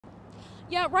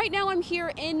Yeah, right now I'm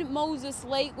here in Moses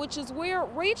Lake, which is where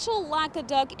Rachel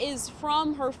Lakoduk is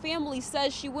from. Her family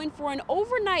says she went for an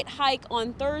overnight hike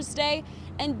on Thursday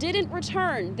and didn't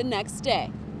return the next day.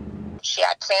 She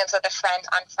had plans with a friend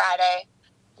on Friday,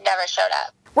 never showed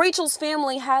up. Rachel's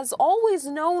family has always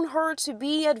known her to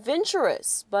be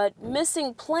adventurous, but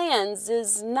missing plans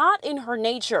is not in her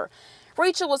nature.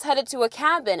 Rachel was headed to a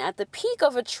cabin at the peak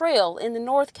of a trail in the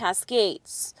North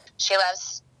Cascades. She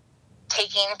loves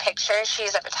taking pictures.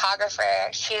 She's a photographer.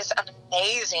 She's an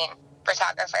amazing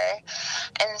photographer.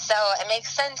 And so it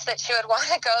makes sense that she would want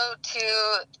to go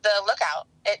to the lookout.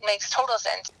 It makes total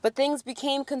sense. But things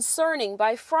became concerning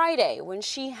by Friday when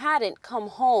she hadn't come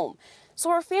home. So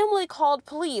her family called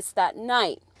police that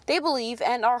night. They believe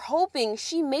and are hoping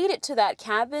she made it to that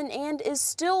cabin and is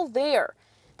still there.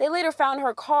 They later found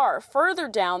her car further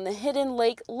down the Hidden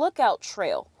Lake Lookout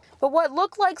Trail. But what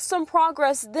looked like some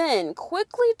progress then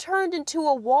quickly turned into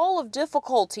a wall of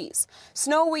difficulties.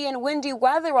 Snowy and windy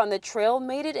weather on the trail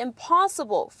made it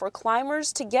impossible for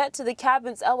climbers to get to the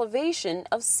cabin's elevation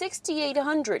of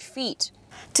 6,800 feet.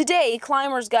 Today,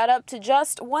 climbers got up to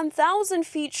just 1,000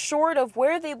 feet short of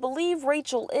where they believe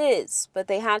Rachel is, but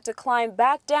they had to climb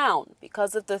back down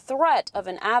because of the threat of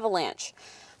an avalanche.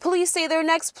 Police say their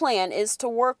next plan is to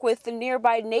work with the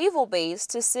nearby naval base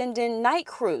to send in night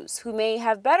crews who may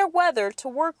have better weather to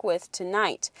work with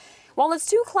tonight. While it's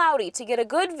too cloudy to get a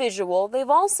good visual, they've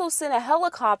also sent a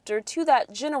helicopter to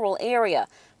that general area.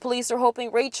 Police are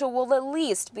hoping Rachel will at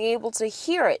least be able to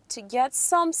hear it to get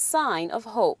some sign of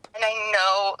hope. And I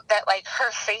know that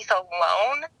her faith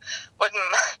alone would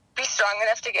be strong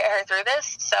enough to get her through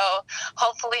this. So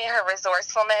hopefully her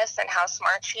resourcefulness and how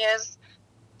smart she is,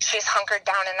 she's hunkered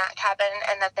down in that cabin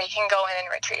and that they can go in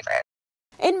and retrieve her.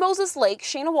 In Moses Lake,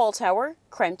 Shayna Waltower,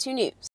 KREM 2 News.